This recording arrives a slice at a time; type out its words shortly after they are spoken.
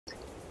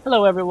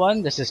Hello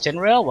everyone, this is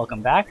Tynrael,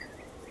 welcome back.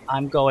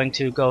 I'm going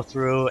to go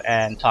through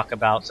and talk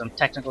about some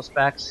technical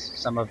specs,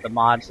 some of the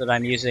mods that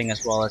I'm using,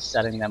 as well as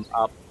setting them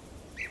up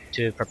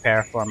to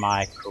prepare for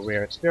my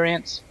career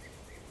experience.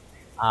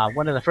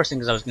 One of the first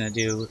things I was going to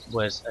do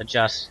was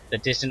adjust the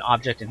distant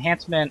object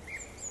enhancement,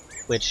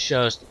 which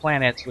shows the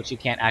planets, which you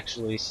can't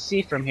actually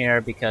see from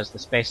here because the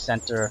Space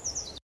Center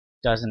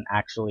doesn't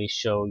actually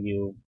show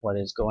you what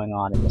is going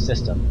on in the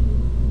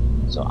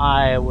system. So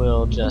I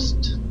will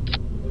just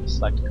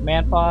select a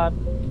command pod,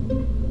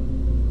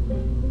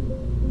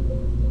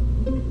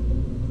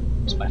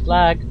 use my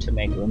flag to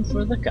make room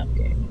for the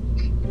cupcake.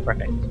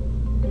 Perfect.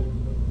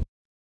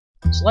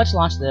 So let's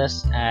launch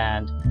this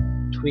and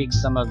tweak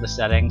some of the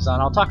settings,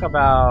 and I'll talk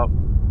about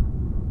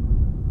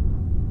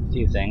a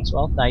few things.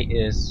 Well, night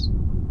is...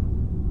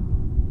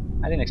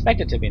 I didn't expect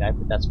it to be night,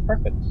 but that's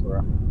perfect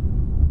for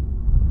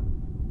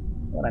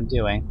what I'm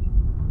doing.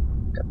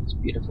 Got this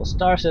beautiful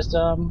star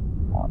system.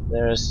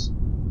 There's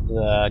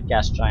the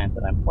gas giant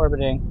that I'm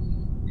orbiting.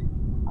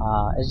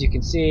 As you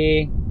can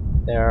see,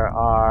 there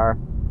are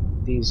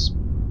these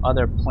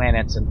other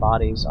planets and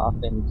bodies off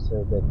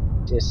into the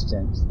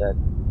distance that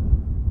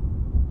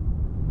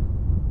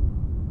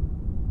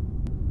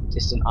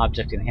distant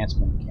object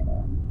enhancement can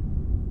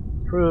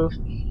improve.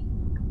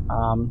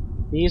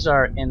 These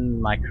are in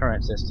my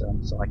current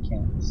system, so I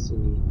can't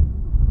see.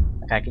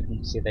 Like I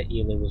can see that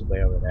Elu was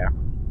way over there.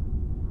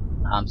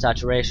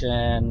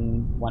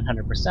 Saturation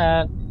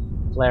 100%.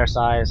 Flare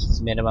size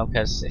is minimum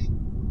because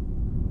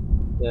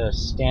the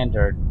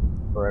standard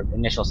for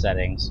initial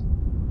settings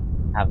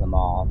have them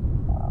all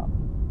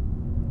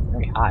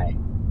very high.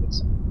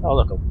 Oh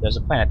look, there's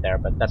a planet there,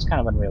 but that's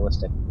kind of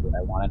unrealistic for what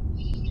I wanted.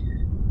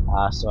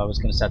 So I was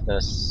going to set the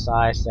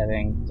size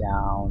setting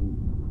down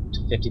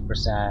to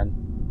 50%,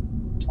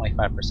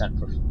 25%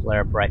 for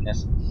flare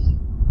brightness.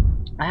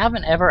 I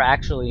haven't ever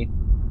actually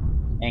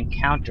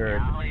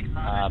encountered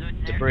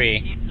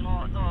debris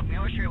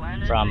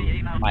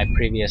from my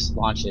previous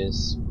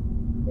launches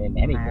in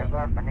any game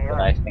that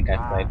I think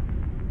I've played.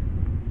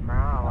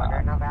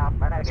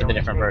 So the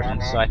different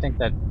versions. So I think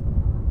that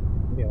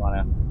maybe I want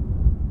to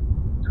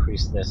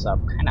increase this up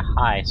kind of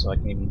high so I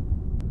can even,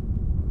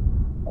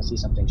 if I see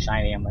something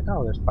shiny, I'm like,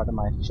 oh, there's part of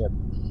my ship.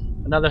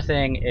 Another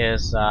thing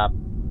is trying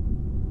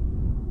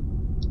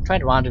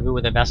to rendezvous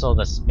with a vessel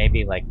that's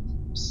maybe like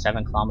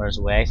 7 kilometers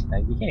away. So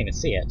you can't even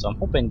see it. So I'm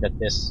hoping that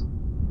this,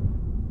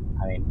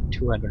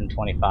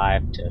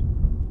 225 to,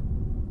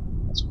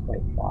 that's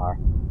quite far.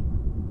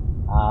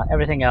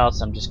 Everything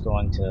else I'm just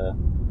going to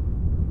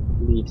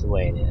leave the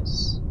way it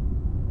is.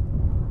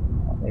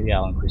 Maybe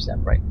I'll increase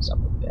that brightness up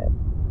a bit.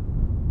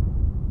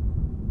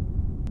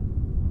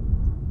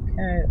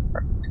 Okay,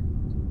 perfect.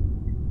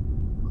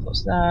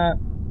 Close that.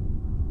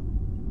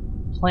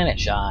 Planet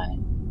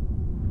Shine.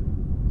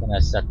 I'm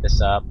gonna set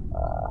this up.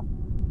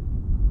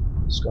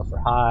 Just go for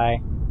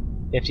high.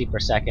 50 per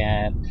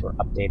second for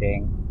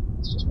updating.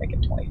 Let's just make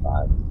it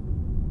 25.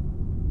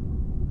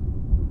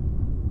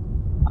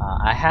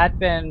 I had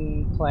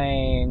been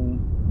playing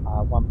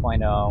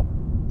 1.0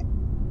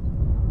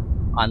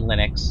 on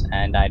Linux,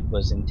 and I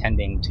was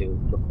intending to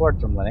record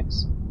from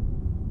Linux,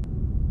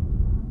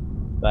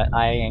 but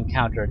I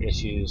encountered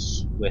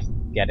issues with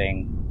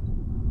getting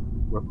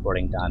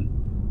recording done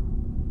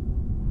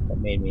that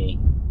made me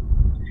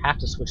have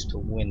to switch to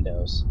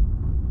Windows,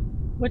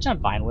 which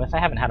I'm fine with. I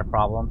haven't had a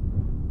problem.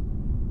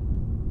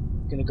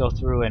 I'm gonna go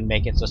through and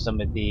make it so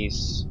some of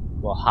these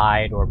will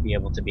hide or be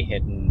able to be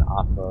hidden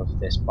off of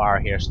this bar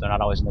here, so they're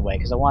not always in the way,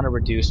 because I want to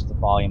reduce the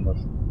volume of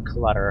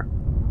clutter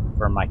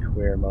for my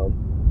career mode.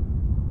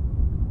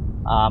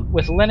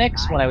 With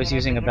Linux, when I was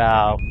using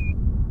about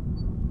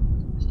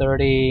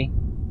 30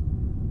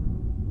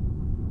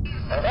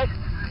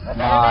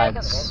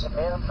 mods,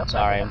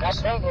 sorry, I'm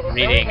just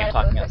reading and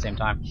talking at the same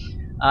time,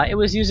 it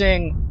was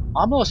using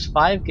almost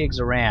 5 gigs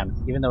of RAM,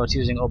 even though it's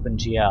using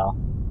OpenGL.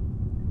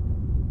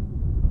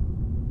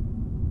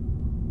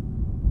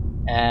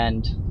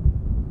 And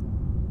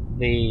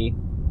the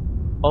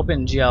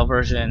OpenGL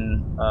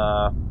version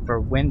for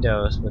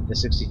Windows with the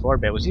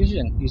 64-bit was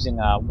using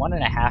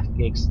 1.5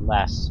 gigs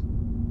less.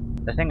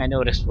 The thing I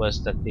noticed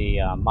was that the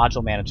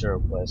module manager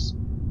was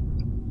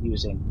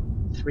using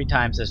 3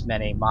 times as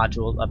many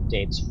module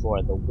updates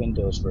for the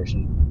Windows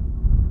version.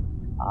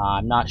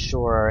 I'm not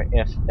sure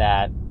if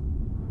that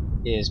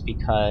is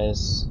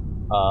because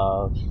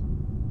of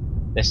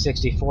the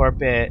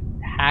 64-bit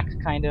hack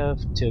kind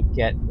of to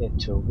get it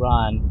to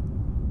run.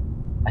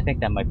 I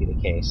think that might be the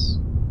case.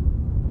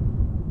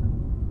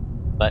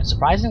 But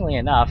surprisingly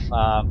enough,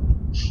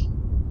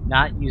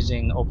 not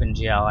using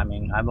OpenGL,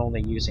 I'm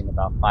only using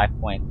about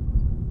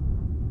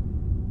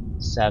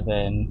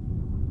 5.7.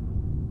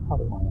 How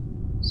do I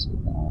see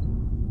that?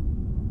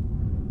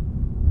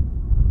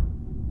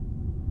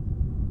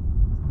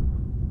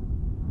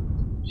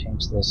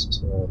 Change this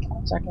to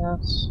 20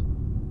 seconds.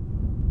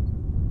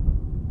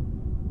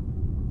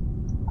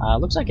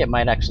 Looks like it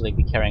might actually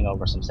be carrying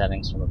over some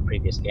settings from a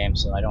previous game,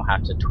 so I don't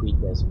have to tweak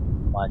as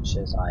much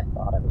as I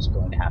thought I was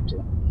going to have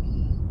to.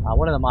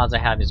 One of the mods I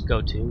have is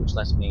GoTo, which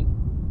lets me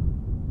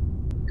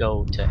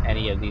go to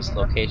any of these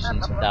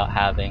locations without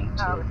having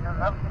to,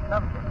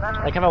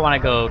 like if I want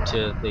to go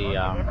to the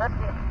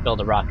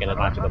build a rocket, I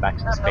don't have to go back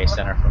to the Space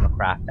Center from a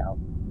craft out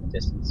in the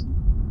distance.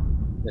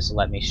 This will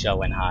let me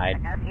show and hide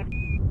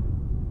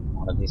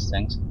one of these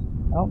things.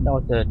 I don't know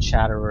what the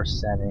chatterer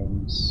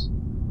settings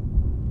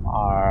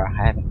are.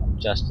 I haven't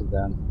adjusted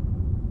them.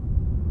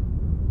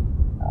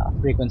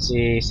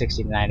 Frequency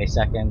 60 to 90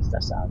 seconds,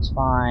 that sounds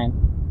fine.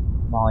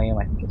 Volume,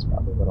 I think it's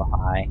probably a little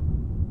high.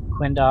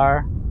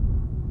 Quindar,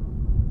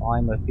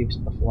 volume of beeps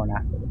before and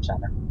after the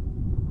chatter.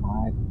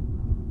 I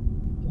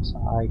guess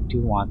I do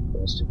want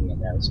those to be in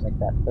there. Let's make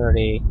that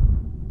 30.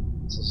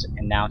 This is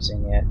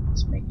announcing it.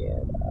 Let's make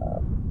it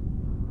a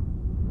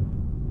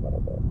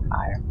little bit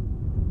higher.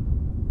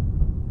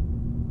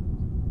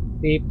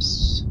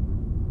 Beeps.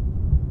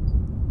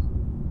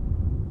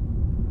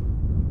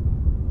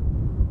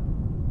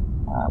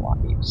 I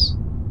want beeps,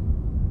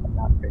 but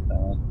not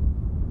frequently.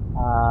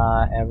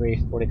 Every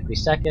 43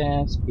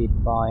 seconds, beep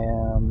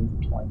volume,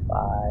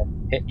 25,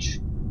 pitch,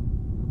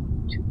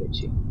 too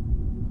pitchy.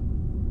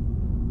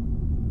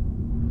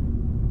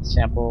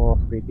 Sample,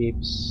 3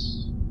 beeps.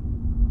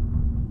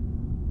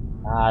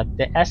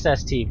 The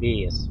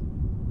SSTV is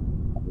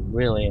a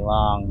really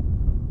long,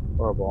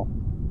 horrible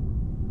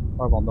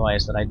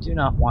noise that I do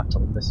not want to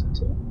listen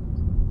to.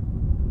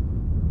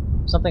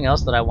 Something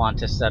else that I want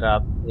to set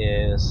up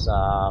is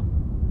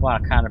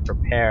want to kind of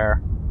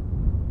prepare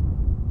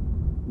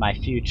my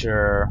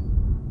future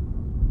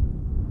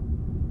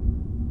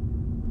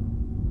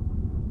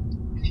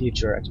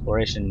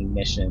exploration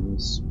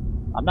missions.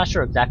 I'm not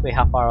sure exactly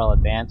how far I'll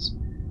advance,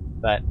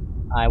 but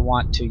I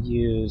want to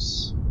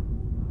use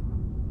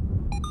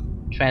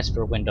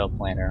transfer window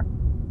planner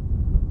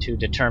to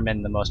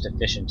determine the most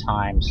efficient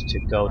times to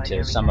go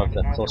to some of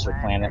the closer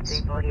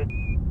planets,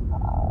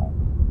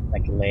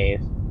 like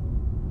Lathe.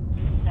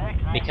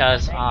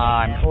 Because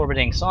I'm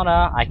orbiting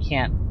Sauna, I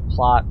can't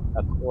plot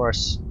a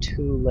course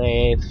to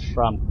Lathe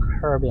from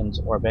Kerbin's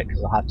orbit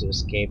because I'll have to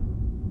escape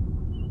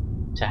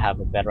to have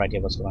a better idea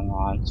of what's going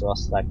on. So I'll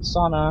select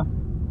Sauna,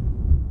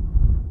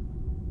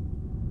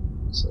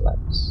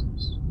 select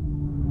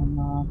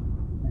Sauna,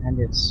 and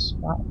it's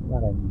not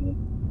letting me.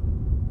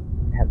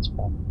 I had this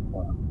problem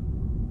before.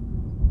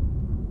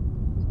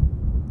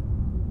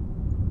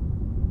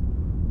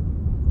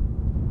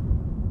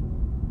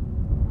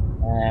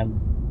 And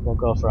we'll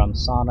go from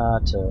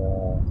Sauna to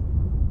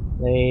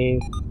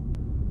Lathe.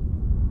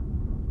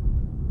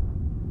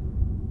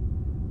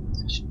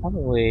 I should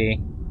probably.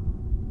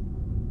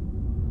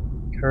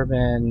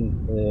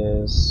 Kerbin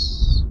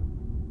is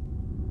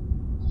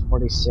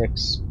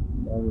 46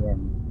 million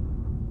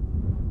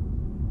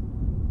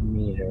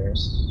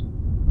meters.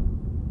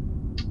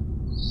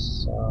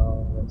 So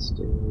let's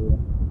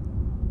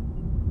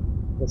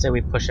say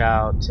we push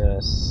out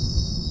to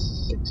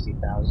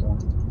 60,000.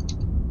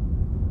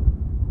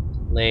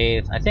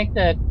 Lathe. I think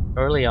that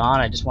early on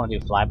I just want to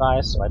do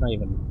flybys, so I don't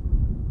even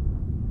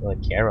really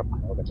care what my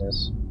orbit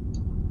is.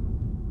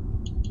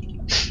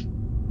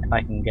 If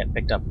I can get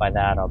picked up by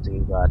that, I'll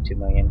do 2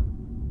 million.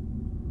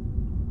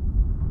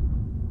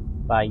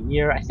 By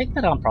year, I think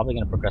that I'm probably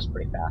going to progress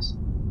pretty fast.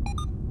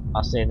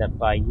 I'll say that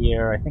by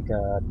year, I think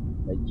a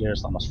year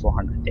is almost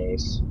 400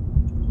 days.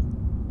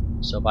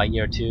 So by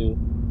year 2,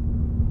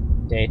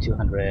 day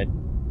 200,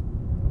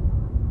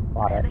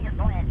 bought it.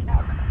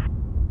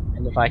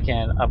 And if I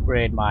can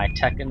upgrade my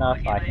tech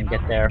enough, I can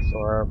get there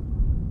for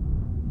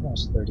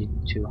almost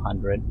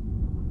 3,200.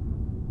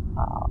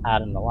 I'll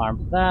add an alarm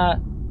for that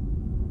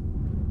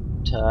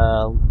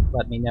to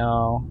let me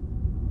know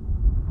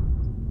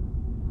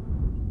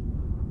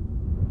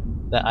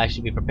that I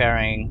should be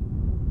preparing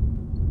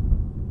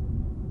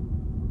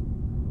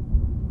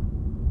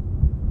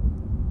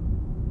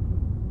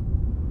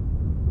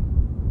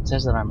It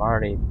says that I'm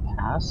already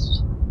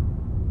past.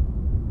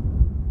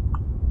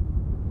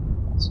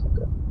 That's not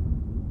good.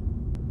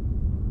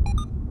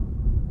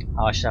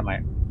 Oh, I should have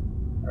my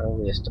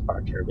earliest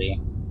departure be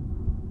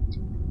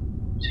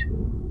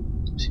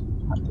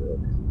 200.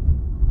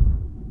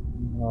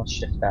 We'll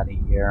shift that a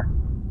year.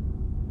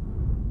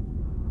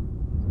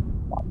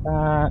 Want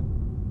that.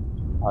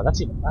 Oh, that's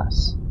even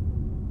less.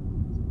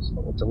 So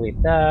we'll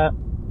delete that.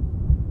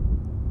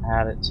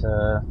 Add it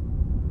to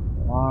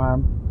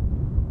alarm.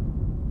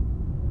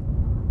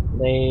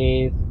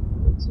 Lathe.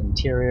 It's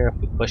interior. If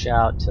we push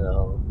out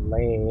to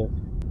lathe,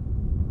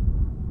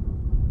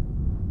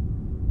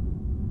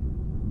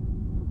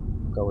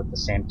 go with the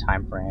same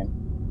time frame.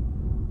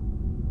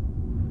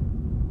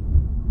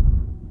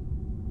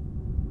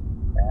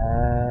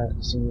 That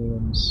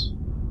seems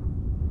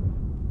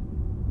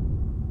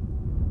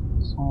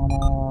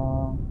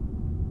Sauna,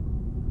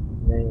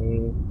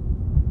 lathe.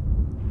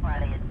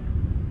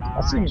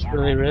 That seems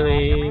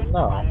really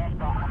low.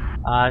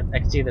 I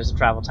can see there's a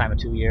travel time of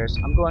 2 years.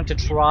 I'm going to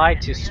try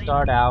to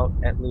start out,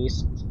 at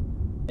least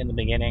in the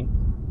beginning,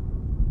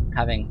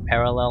 having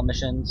parallel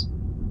missions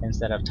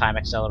instead of time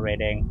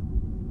accelerating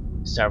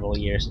several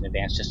years in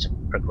advance just to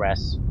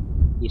progress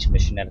each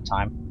mission at a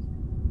time.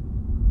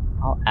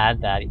 I'll add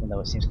that even though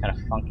it seems kind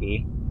of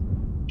funky.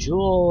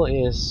 Jewel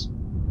is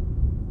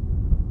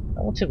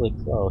relatively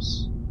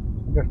close. I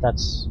wonder if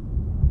that's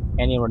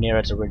anywhere near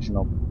its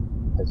original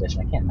position.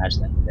 I can't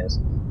imagine that it is.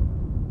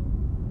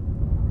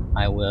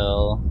 I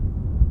will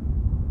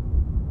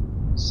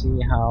see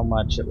how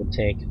much it would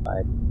take if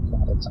I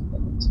plotted something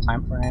in its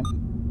time frame.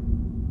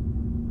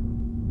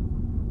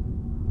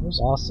 It was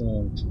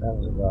also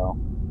fairly low.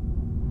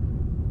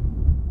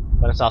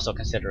 But it's also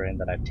considering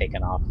that I've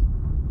taken off,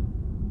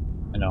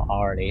 you know,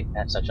 already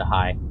at such a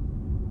high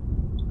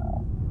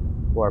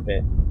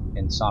orbit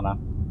in Sauna.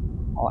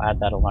 I'll add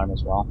that alarm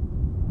as well.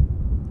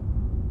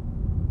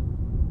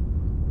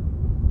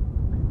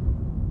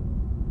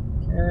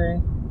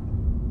 Okay.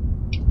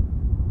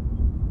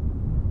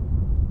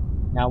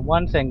 Now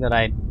one thing that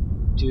I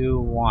do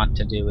want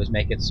to do is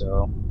make it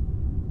so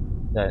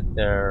that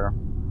there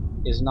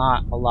is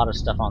not a lot of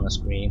stuff on the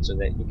screen so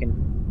that you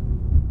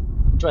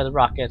can enjoy the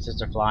rockets as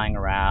they're flying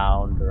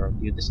around or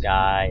view the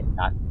sky and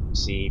not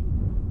see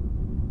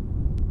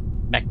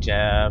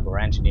MechJev or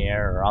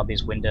Engineer or all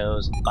these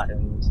windows and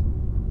buttons,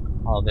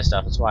 all of this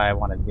stuff. That's why I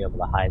wanted to be able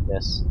to hide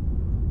this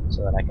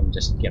so that I can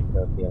just get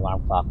rid of the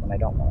alarm clock when I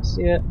don't want to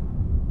see it.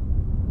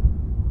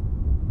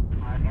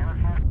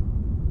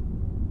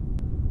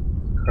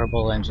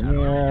 Kerbal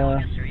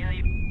Engineer.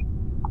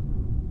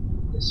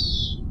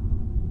 This.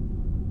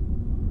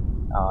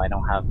 Oh, I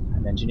don't have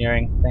an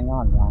engineering thing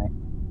on my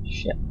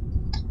ship.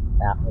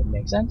 That would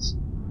make sense.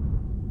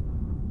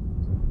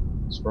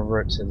 Let's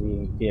revert to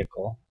the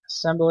vehicle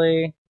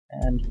assembly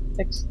and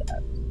fix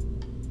that.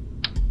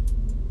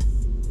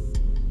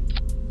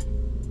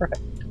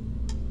 Perfect.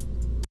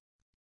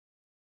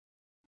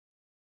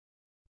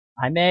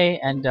 I may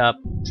end up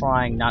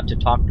trying not to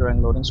talk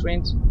during loading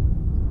screens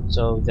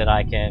so that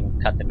I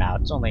can cut them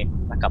out. It's only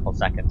a couple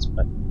seconds,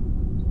 but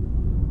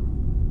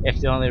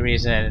if the only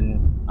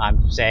reason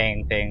I'm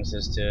saying things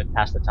is to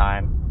pass the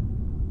time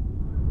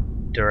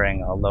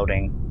during a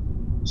loading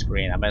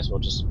screen, I might as well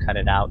just cut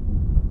it out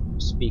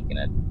and speak in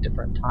a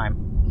different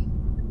time.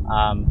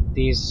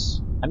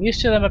 These, I'm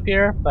used to them up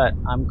here, but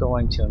I'm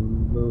going to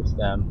move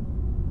them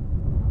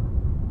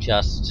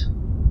just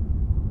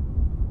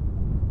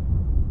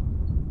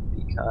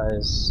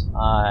because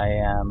I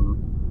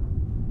am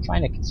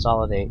trying to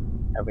consolidate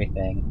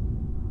everything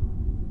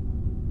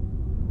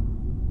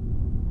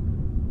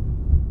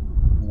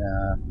in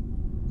a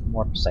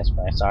more precise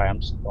way. Sorry,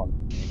 I'm just going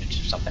to image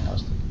of something I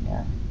was looking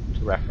at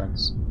to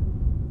reference.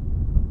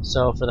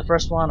 So for the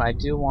first one, I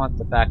do want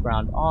the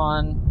background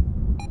on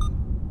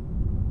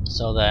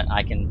so that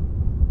I can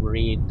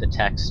read the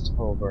text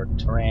over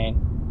terrain.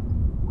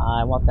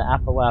 I want the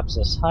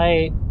apoapsis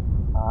height.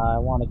 I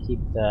want to keep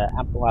the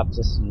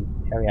apoapsis and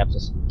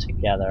periapsis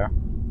together.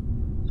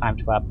 Time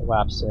to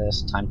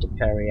apoapsis, time to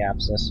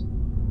periapsis.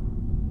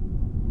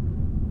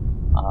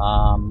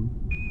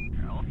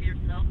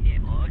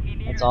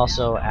 Let's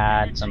also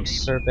add some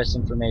surface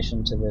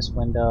information to this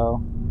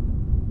window,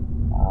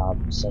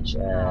 such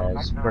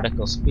as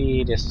vertical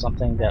speed is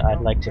something that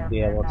I'd like to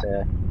be able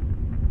to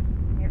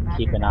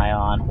keep an eye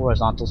on.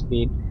 Horizontal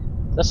speed.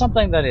 That's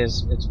something that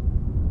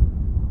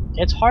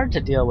it's hard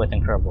to deal with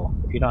in Kerbal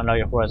if you don't know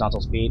your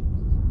horizontal speed,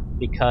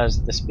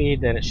 because the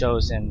speed that it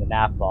shows in the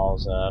nav ball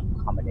is a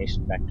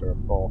combination vector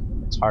of both.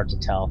 It's hard to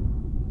tell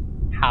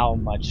how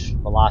much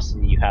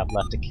velocity you have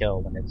left to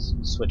kill when it's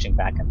switching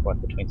back and forth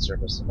between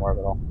surface and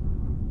orbital.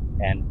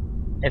 And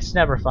it's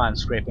never fun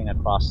scraping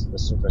across the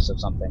surface of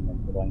something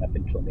and blowing up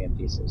into a million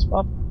pieces.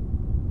 Well,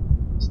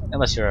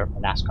 unless you're a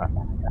NASCAR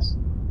fan, I guess.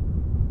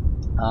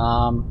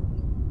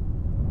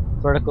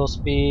 Vertical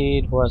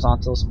speed,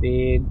 horizontal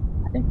speed.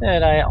 I think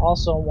that I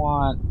also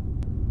want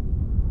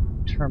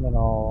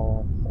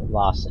terminal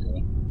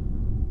velocity.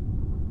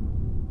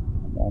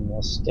 And then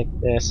we'll stick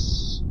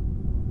this.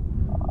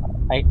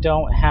 I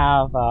don't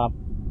have a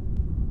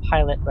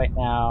pilot right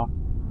now,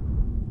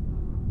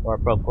 or a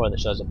probe core that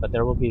shows it, but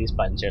there will be these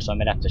buttons here, so I'm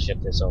gonna have to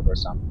shift this over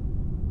some.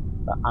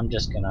 But I'm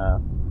just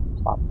gonna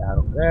plop that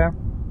over there.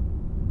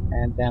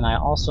 And then I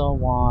also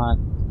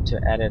want to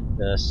edit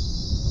the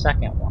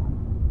second one,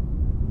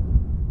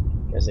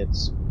 because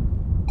it's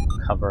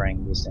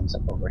covering these things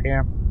up over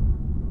here.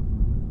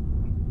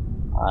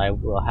 I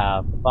will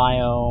have the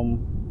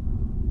biome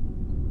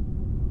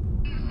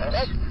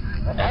at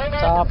the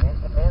top.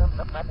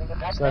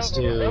 So let's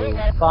do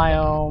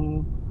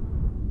biome.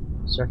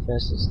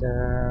 Surface is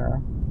there.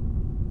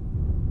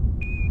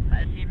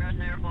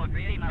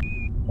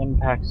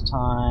 Impact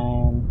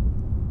time.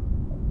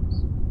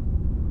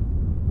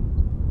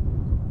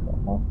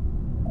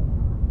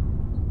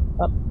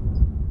 Up.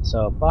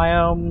 So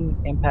biome,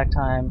 impact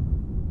time.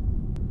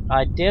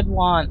 I did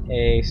want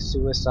a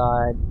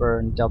suicide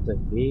burn delta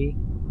V,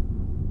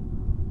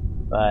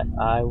 but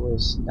I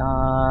was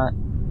not.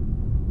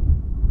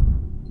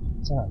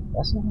 Is that a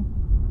vessel?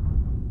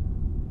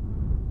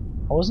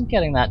 I wasn't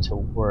getting that to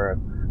work.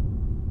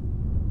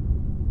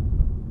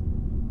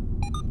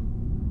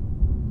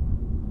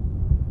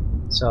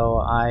 So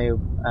I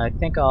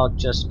think I'll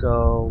just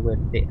go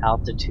with the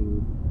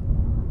altitude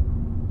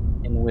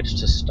in which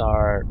to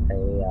start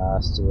a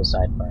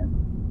suicide burn.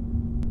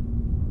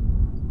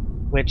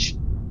 which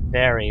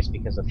varies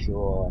because of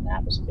fuel and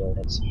atmosphere.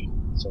 It's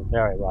a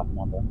very rough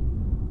number.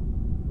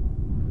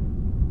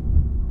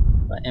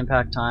 But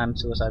impact time,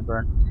 suicide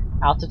burn,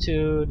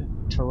 altitude,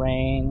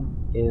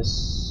 terrain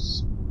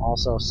is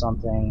also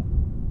something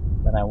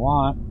that I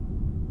want.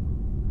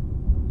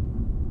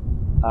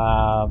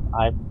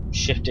 I've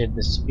shifted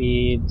the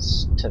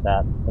speeds to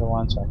that little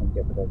one so I can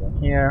get rid of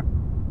them here.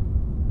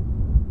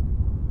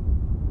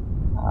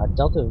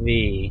 Delta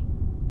V,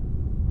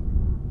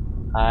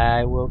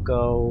 I will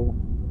go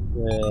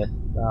with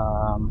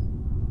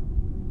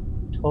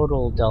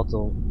total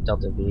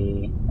delta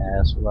V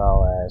as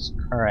well as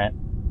current.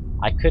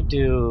 I could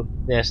do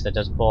this that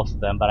does both of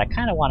them, but I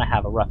kind of want to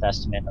have a rough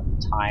estimate of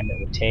the time it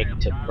would take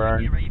to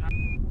burn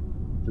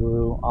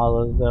through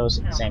all of those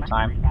at the same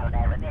time.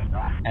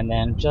 And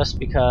then just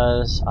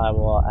because I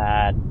will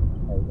add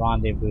a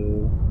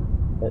rendezvous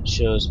that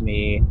shows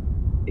me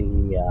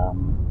the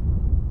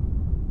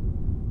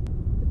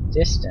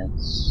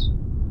distance.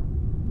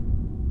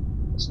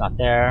 It's not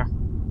there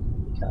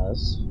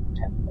because it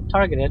hasn't been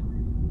targeted,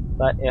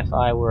 but if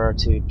I were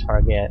to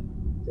target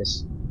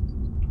this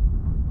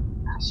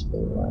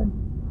asteroid,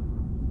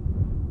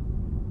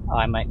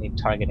 I might need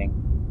targeting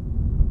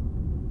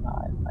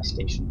my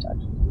station to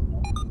actually do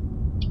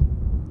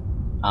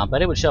that.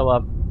 But it would show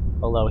up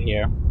below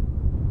here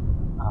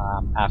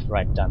after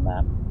I've done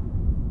that.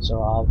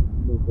 So I'll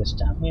move this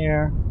down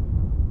here.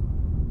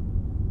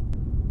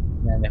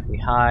 And then if we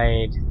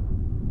hide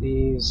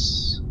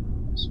these,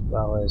 as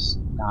well as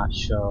not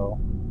show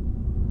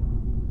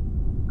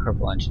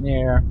Kerbal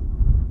Engineer,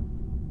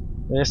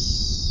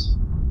 this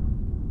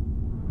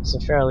is a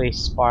fairly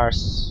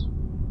sparse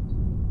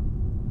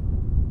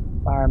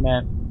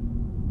environment,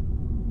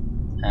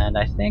 and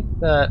I think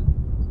that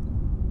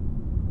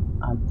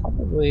I'm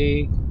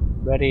probably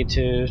ready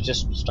to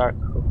just start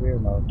career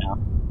mode now.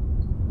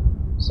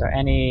 Is there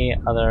any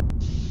other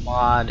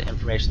mod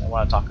information I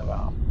want to talk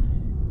about?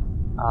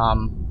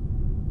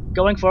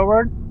 Going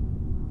forward,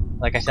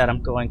 like I said,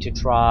 I'm going to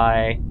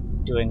try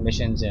doing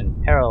missions in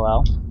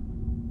parallel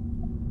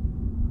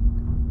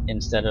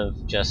instead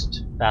of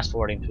just fast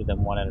forwarding through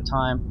them one at a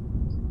time.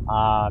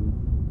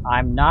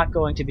 I'm not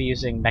going to be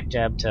using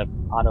MechJeb to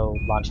auto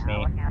launch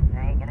me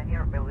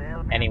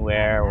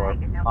anywhere or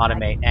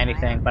automate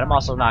anything, but I'm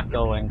also not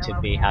going to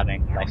be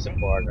having life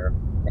support or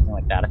anything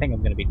like that. I think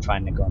I'm going to be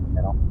trying to go in the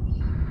middle.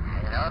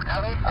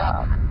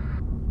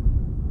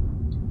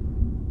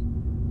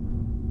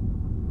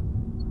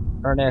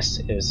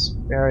 Ernest is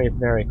very,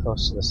 very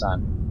close to the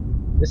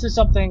sun. This is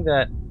something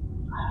that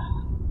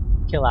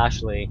Kill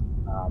Ashley,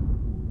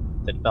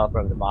 the developer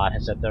of the mod,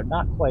 has said they're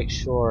not quite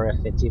sure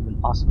if it's even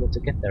possible to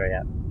get there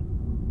yet.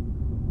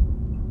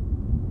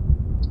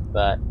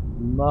 But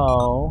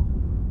Mo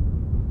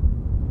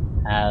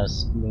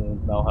has moon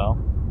Moho.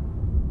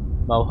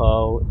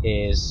 Moho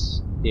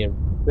is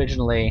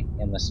originally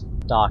in the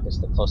stock is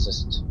the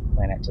closest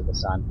planet to the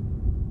sun.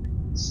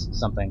 It's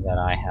something that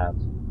I have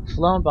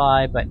flown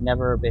by but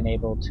never been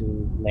able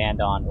to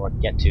land on or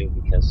get to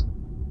because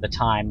the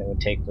time it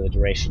would take for the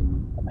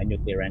duration of my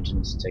nuclear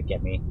engines to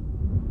get me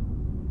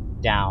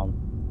down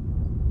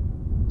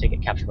to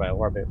get captured by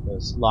orbit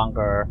was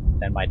longer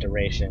than my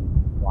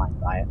duration flying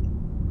by it.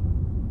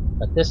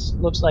 But this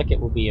looks like it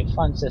will be a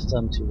fun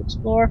system to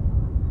explore.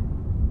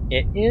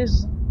 It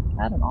is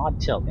at an odd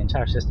tilt, the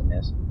entire system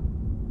is.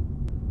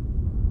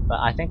 But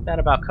I think that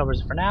about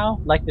covers it for now.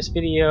 Like this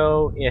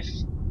video if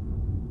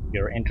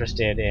you're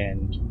interested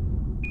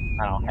in,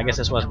 I don't know, I guess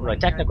this wasn't really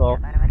technical,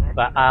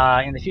 but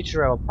in the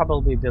future I will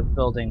probably be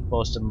building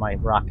most of my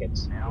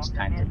rockets in these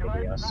kinds of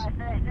videos.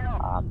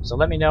 So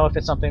let me know if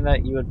it's something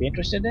that you would be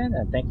interested in,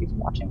 and thank you for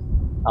watching.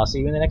 I'll see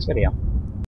you in the next video.